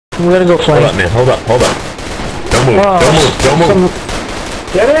I'm gonna go flank. Hold up, man. Hold up. Hold up. Don't move. Don't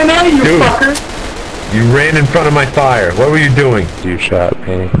move. Get in there, you Dude. fucker! You ran in front of my fire. What were you doing? You shot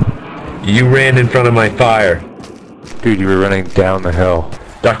me. You ran in front of my fire. Dude, you were running down the hill.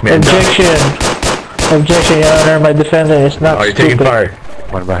 Duck, man. Objection. Objection, Your Honor. My defendant is not Oh, you're stupid. taking fire.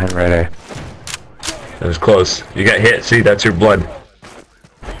 One behind right A. That was close. You got hit. See, that's your blood.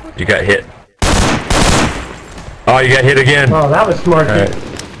 You got hit. Oh, you got hit again. Oh, that was smart. Alright.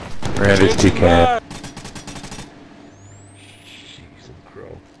 Miranda's TK. Jeez, crow.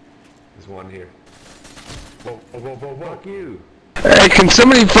 There's one here. Whoa, whoa, whoa, whoa, fuck you. Hey, can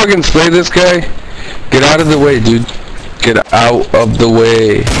somebody fucking slay this guy? Get out of the way, dude. Get out of the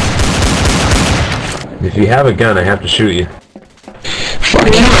way. If you have a gun, I have to shoot you. Fuck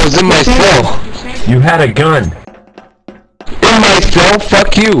you, I was in my cell. You had a gun. In my cell?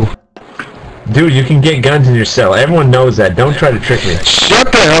 Fuck you. Dude, you can get guns in your cell. Everyone knows that. Don't try to trick me.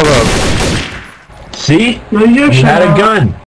 Shut the hell up. See? No, you You had a gun.